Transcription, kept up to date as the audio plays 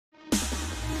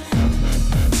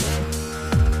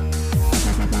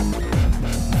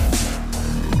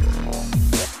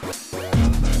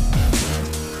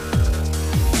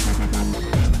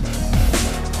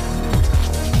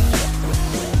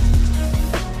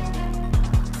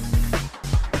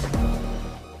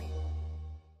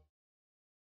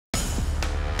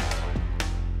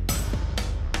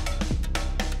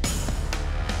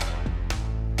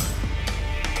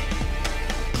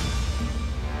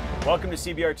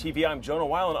Welcome to CBR TV. I'm Jonah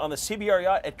Weiland on the CBR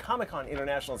yacht at Comic-Con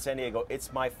International in San Diego.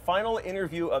 It's my final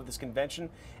interview of this convention,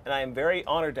 and I am very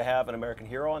honored to have an American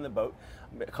hero on the boat,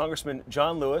 Congressman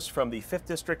John Lewis from the 5th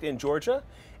District in Georgia,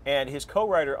 and his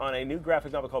co-writer on a new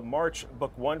graphic novel called March,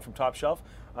 Book 1 from Top Shelf,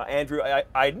 Andrew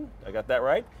Aydin. I got that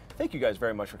right. Thank you guys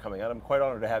very much for coming out. I'm quite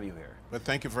honored to have you here. But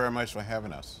thank you very much for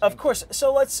having us. Of course.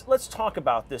 So let's talk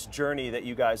about this journey that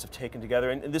you guys have taken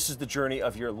together, and this is the journey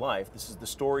of your life. This is the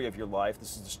story of your life.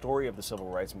 This is the story of the civil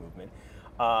rights movement.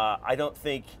 I don't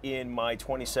think in my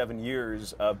 27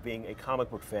 years of being a comic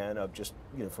book fan of just,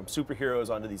 from superheroes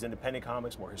onto these independent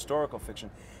comics, more historical fiction,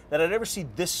 that I'd ever see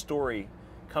this story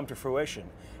come to fruition.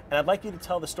 And I'd like you to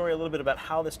tell the story a little bit about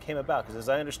how this came about, because as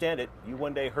I understand it, you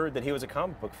one day heard that he was a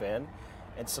comic book fan,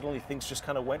 and suddenly things just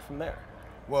kind of went from there.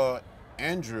 Well,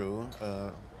 Andrew,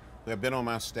 who have been on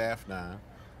my staff now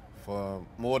for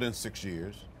more than 6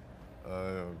 years,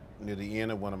 near the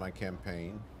end of one of my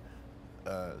campaigns,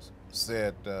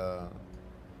 said,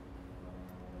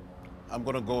 I'm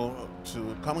going to go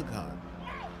to Comic-Con.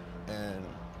 And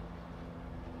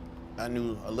I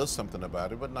knew a little something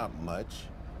about it, but not much.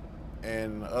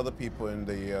 And other people in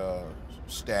the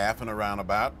staff and around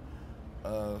about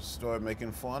started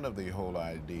making fun of the whole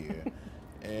idea.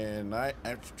 And I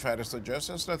tried to suggest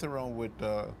there's nothing wrong with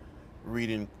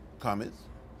reading comics.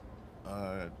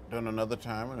 Done another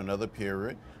time in another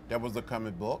period. That was a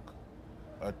comic book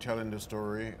telling the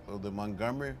story of the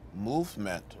Montgomery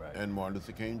movement and Martin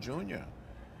Luther King Jr.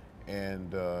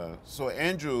 And so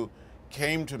Andrew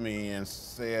came to me and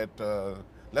said,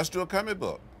 let's do a comic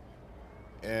book.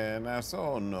 And I said,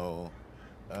 oh no.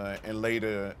 And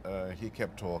later he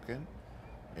kept talking.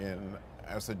 And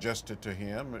I suggested to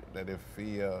him that if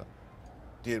he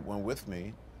did one with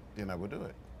me, then I would do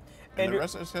it. And Andrew, the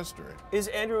rest is history. Is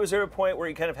there a point where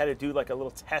you kind of had to do like a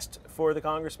little test for the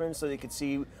congressman so you could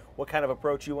see what kind of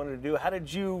approach you wanted to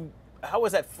do? How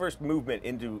was that first movement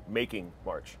into making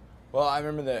March? Well, I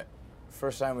remember the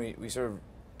first time we sort of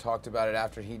talked about it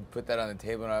after he put that on the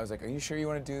table, and I was like, are you sure you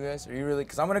want to do this? Are you really?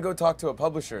 Because I'm going to go talk to a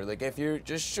publisher, like if you're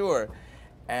just sure.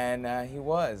 And he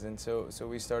was, and so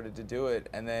we started to do it,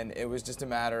 and then it was just a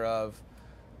matter of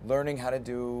learning how to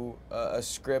do a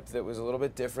script that was a little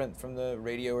bit different from the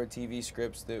radio or TV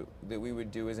scripts that we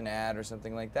would do as an ad or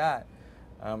something like that.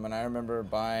 And I remember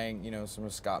buying, some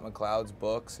of Scott McCloud's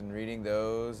books and reading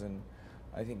those, and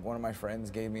I think one of my friends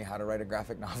gave me how to write a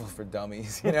graphic novel for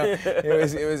dummies.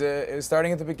 It was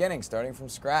starting at the beginning, starting from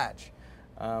scratch.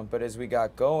 But as we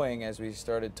got going, as we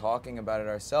started talking about it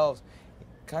ourselves,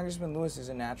 Congressman Lewis is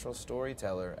a natural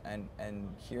storyteller, and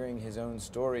hearing his own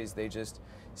stories, they just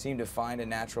seem to find a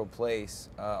natural place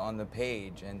on the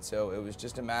page. And so it was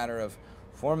just a matter of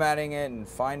formatting it and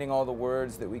finding all the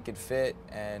words that we could fit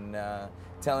and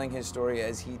telling his story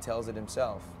as he tells it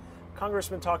himself.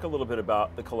 Congressman, talk a little bit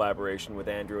about the collaboration with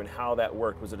Andrew and how that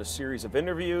worked. Was it a series of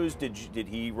interviews? Did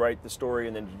he write the story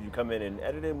and then did you come in and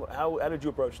edit it? How did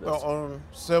you approach this? Well, on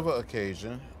several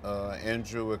occasions,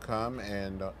 Andrew would come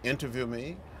and interview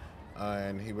me,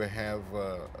 and he would have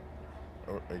a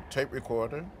tape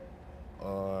recorder,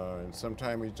 and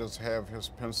sometimes he'd just have his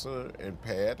pencil and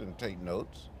pad and take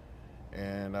notes,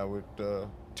 and I would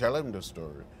tell him the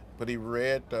story. But he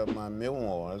read my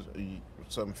memoirs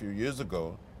some few years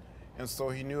ago, and so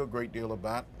he knew a great deal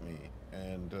about me,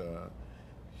 and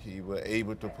he was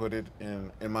able to put it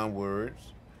in my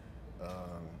words.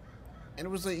 And it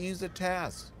was an easy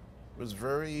task. It was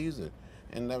very easy.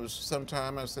 And there was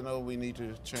sometimes I said, oh, we need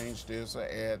to change this or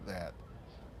add that.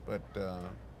 But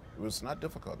it was not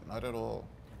difficult, not at all.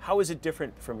 How is it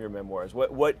different from your memoirs?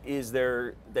 What is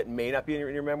there that may not be in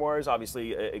your memoirs?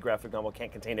 Obviously, a graphic novel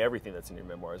can't contain everything that's in your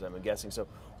memoirs, I'm guessing. So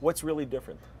what's really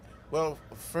different? Well,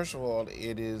 first of all,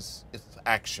 it's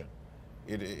action.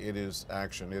 It is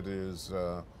action. It is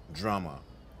drama.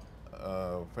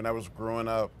 When I was growing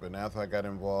up and after I got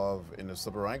involved in the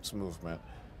civil rights movement,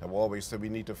 I've always said we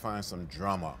need to find some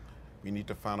drama. We need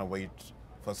to find a way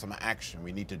for some action.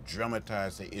 We need to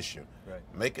dramatize the issue. Right.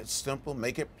 Make it simple,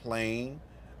 make it plain,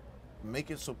 make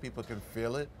it so people can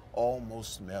feel it,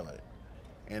 almost smell it.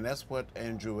 And that's what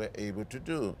Andrew was able to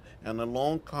do. And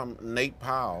along comes Nate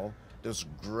Powell, this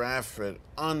graphic,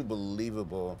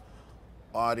 unbelievable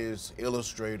artist,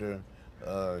 illustrator.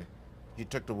 He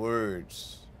took the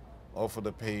words off of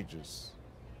the pages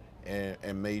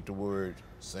and made the word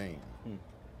sing.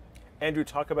 Andrew,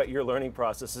 talk about your learning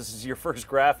process. This is your first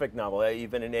graphic novel. You've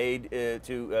been an aide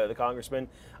to the congressman.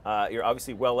 You're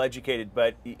obviously well educated,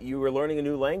 but you were learning a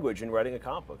new language and writing a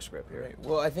comic book script here. Right.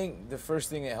 Well, I think the first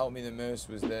thing that helped me the most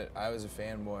was that I was a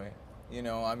fanboy. You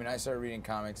know, I mean, I started reading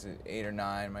comics at 8 or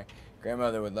 9. My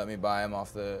grandmother would let me buy them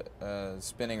off the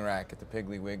spinning rack at the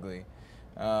Piggly Wiggly.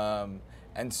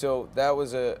 And so that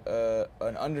was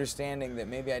an understanding that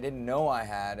maybe I didn't know I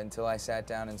had until I sat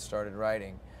down and started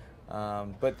writing.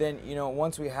 But then,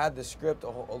 once we had the script, a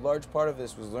large part of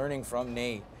this was learning from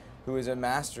Nate, who is a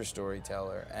master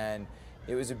storyteller. And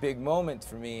it was a big moment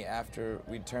for me after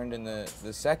we turned in the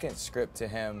second script to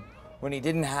him when he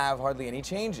didn't have hardly any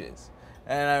changes.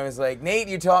 And I was like, Nate,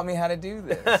 you taught me how to do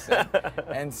this.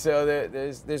 And so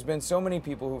there's been so many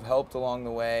people who've helped along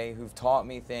the way, who've taught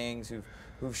me things,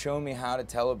 who've shown me how to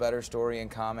tell a better story in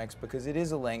comics, because it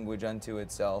is a language unto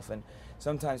itself. And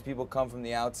sometimes people come from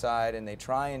the outside and they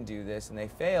try and do this and they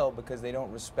fail because they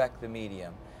don't respect the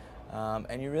medium.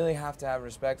 And you really have to have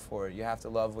respect for it. You have to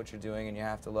love what you're doing, and you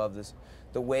have to love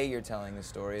the way you're telling the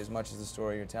story as much as the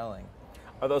story you're telling.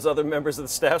 Are those other members of the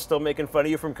staff still making fun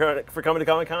of you for coming to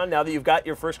Comic-Con now that you've got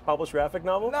your first published graphic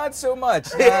novel? Not so much.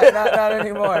 Not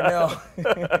anymore,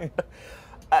 no.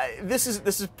 This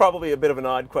is probably a bit of an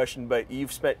odd question, but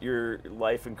you've spent your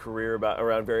life and career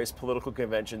around various political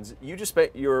conventions. You just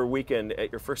spent your weekend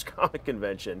at your first comic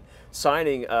convention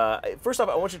signing. First off,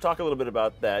 I want you to talk a little bit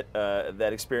about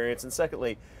that experience, and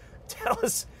secondly, tell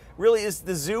us, really, is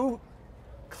the zoo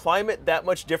climate that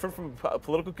much different from a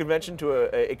political convention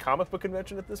to a comic book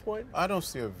convention at this point? I don't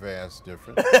see a vast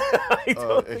difference. I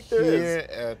don't think there here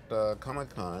is. at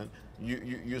Comic-Con,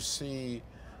 you see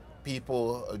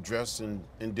people dressed in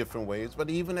different ways, but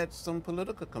even at some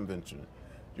political convention,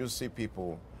 you'll see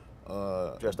people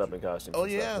dressed up in costumes. Oh,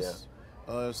 and yes. Stuff,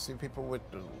 yeah. See people with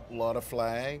a lot of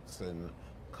flags and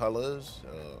colors,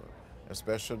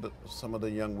 especially some of the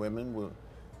young women will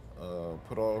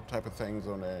put all type of things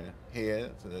on their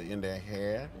heads, in their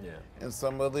hair. Yeah. And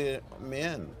some of the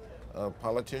men,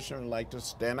 politicians, like to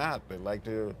stand out. They like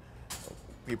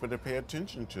people to pay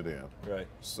attention to them. Right.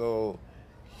 So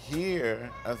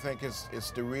here, I think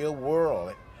it's the real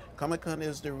world. Comic-Con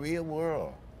is the real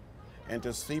world. And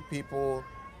to see people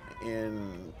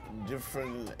in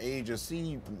different ages,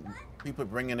 see people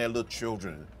bringing their little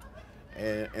children,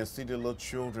 and see the little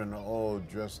children all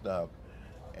dressed up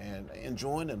and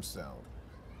enjoying themselves.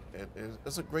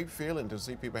 It's a great feeling to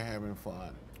see people having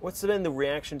fun. What's been the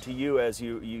reaction to you as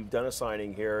you've done a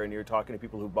signing here and you're talking to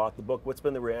people who bought the book? What's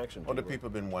been the reaction? Oh, the people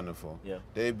have been wonderful. Yeah.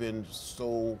 They've been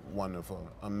so wonderful,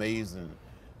 amazing.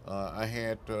 I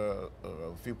had a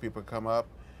few people come up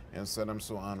and said, "I'm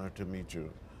so honored to meet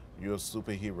you. You're a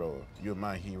superhero. You're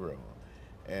my hero."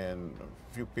 And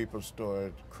a few people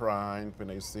started crying when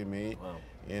they see me. Wow.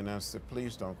 And I said,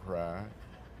 "Please don't cry."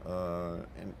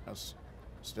 And I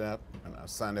stepped and I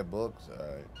signed their books.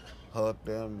 I hugged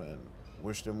them and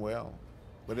wished them well.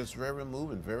 But it's very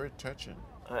moving, very touching.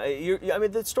 I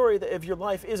mean, the story of your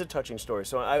life is a touching story,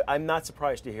 so I'm not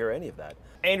surprised to hear any of that.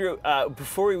 Andrew,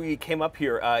 before we came up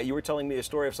here, you were telling me a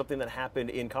story of something that happened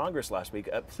in Congress last week.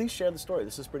 Please share the story.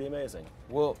 This is pretty amazing.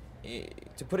 Well,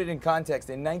 to put it in context,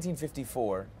 in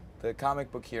 1954, the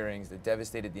comic book hearings that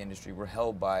devastated the industry were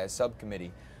held by a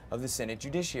subcommittee of the Senate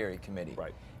Judiciary Committee.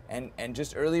 Right. And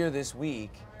just earlier this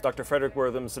week, Dr. Frederick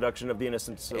Wortham's Seduction of the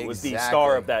Innocents was the Exactly.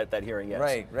 star of that hearing,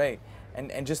 yes. Right.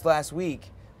 And just last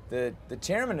week, the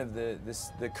chairman of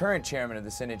the current chairman of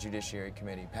the Senate Judiciary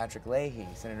Committee, Patrick Leahy,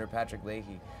 Senator Patrick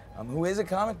Leahy, who is a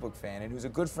comic book fan and who's a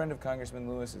good friend of Congressman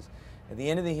Lewis's, at the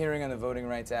end of the hearing on the Voting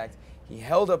Rights Act, he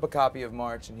held up a copy of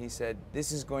March and he said,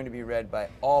 "This is going to be read by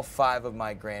all 5 of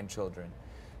my grandchildren."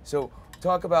 So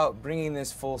talk about bringing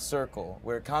this full circle,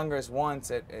 where Congress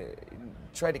once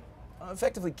tried to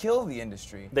effectively kill the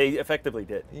industry. They effectively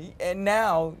did. And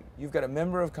now you've got a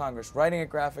member of Congress writing a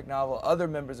graphic novel, other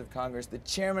members of Congress, the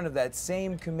chairman of that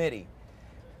same committee,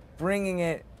 bringing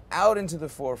it out into the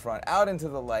forefront, out into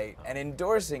the light, and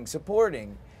endorsing,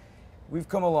 supporting. We've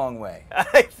come a long way.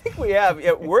 I think we have.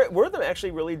 Yeah, Wortham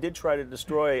actually really did try to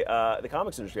destroy the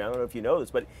comics industry. I don't know if you know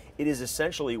this, but it is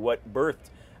essentially what birthed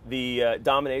the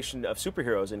domination of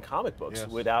superheroes in comic books.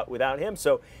 Yes. Without him.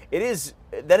 So that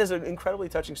is an incredibly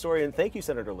touching story, and thank you,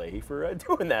 Senator Leahy, for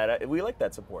doing that. We like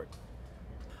that support.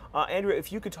 Andrew,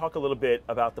 if you could talk a little bit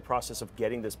about the process of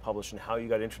getting this published and how you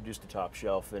got introduced to Top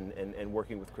Shelf and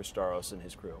working with Chris Staros and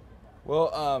his crew.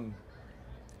 Well,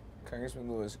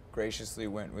 Congressman Lewis graciously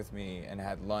went with me and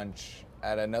had lunch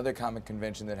at another comic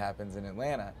convention that happens in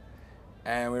Atlanta.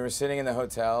 And we were sitting in the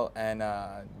hotel, and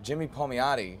Jimmy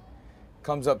Palmiotti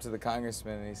comes up to the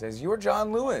congressman and he says, "You're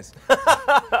John Lewis.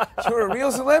 You're a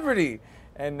real celebrity."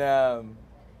 And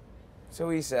so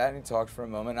he sat and he talked for a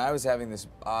moment. And I was having this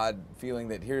odd feeling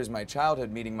that here's my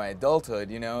childhood meeting my adulthood,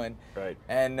 you know. And right.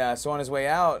 And so on his way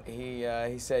out, he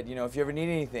said, "You know, if you ever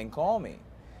need anything, call me."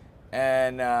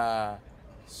 And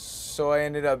so I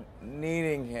ended up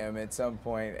needing him at some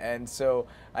point, and so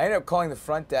I ended up calling the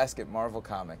front desk at Marvel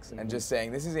Comics and just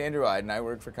saying, "This is Andrew Aydin. I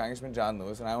work for Congressman John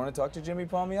Lewis, and I want to talk to Jimmy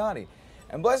Palmiotti."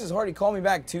 And bless his heart, he called me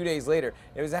back 2 days later.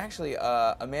 It was actually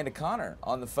Amanda Connor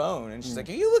on the phone, and she's like,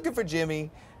 "Are you looking for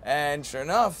Jimmy?" And sure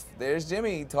enough, there's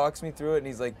Jimmy. He talks me through it, and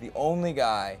he's like, "The only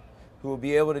guy who will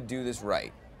be able to do this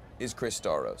right is Chris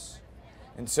Staros."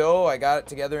 And so I got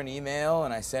together an email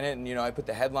and I sent it, and I put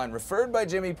the headline "Referred by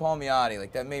Jimmy Palmiotti."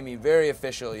 Like, that made me very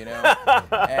official, and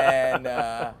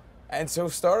so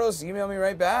Staros emailed me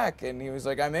right back, and he was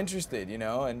like, "I'm interested,"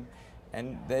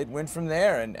 and it went from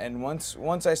there. And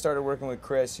once I started working with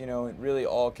Chris, it really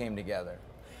all came together.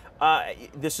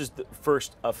 This is the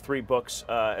first of 3 books.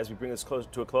 As we bring this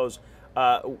to a close,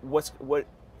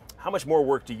 how much more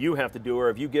work do you have to do, or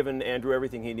have you given Andrew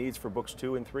everything he needs for books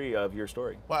 2 and 3 of your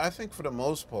story? Well, I think for the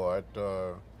most part,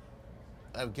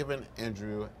 I've given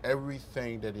Andrew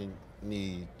everything that he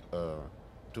needs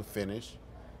to finish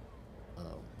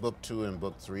book 2 and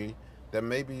book 3. There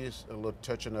may be a little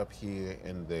touching up here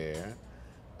and there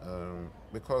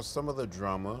because some of the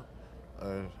drama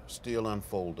still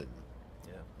unfolding.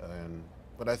 Yeah.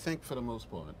 But I think for the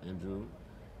most part, Andrew,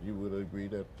 you would agree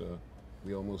that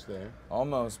we're almost there?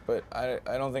 Almost, but I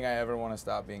don't think I ever want to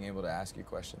stop being able to ask you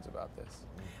questions about this.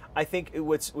 I think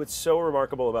what's so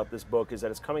remarkable about this book is that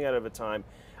it's coming out of a time.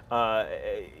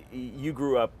 You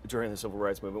grew up during the Civil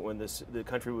Rights Movement when the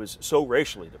country was so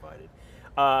racially divided.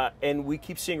 And we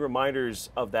keep seeing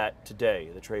reminders of that today.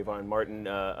 The Trayvon Martin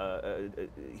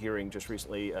hearing just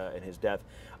recently and his death.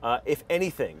 If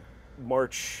anything,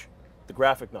 March, the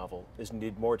graphic novel, is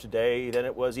needed more today than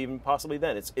it was even possibly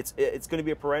then. It's going to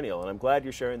be a perennial, and I'm glad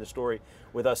you're sharing the story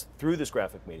with us through this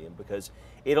graphic medium, because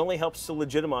it only helps to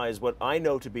legitimize what I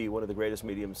know to be one of the greatest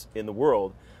mediums in the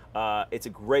world. It's a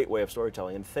great way of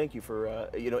storytelling, and thank you for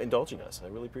indulging us. I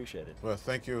really appreciate it. Well,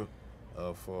 thank you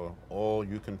for all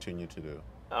you continue to do.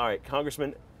 All right,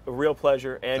 Congressman, a real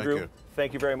pleasure. Andrew,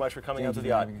 thank you very much for coming out to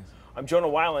the Odd. I'm Jonah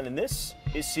Weiland, and this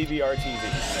is CBR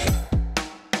TV.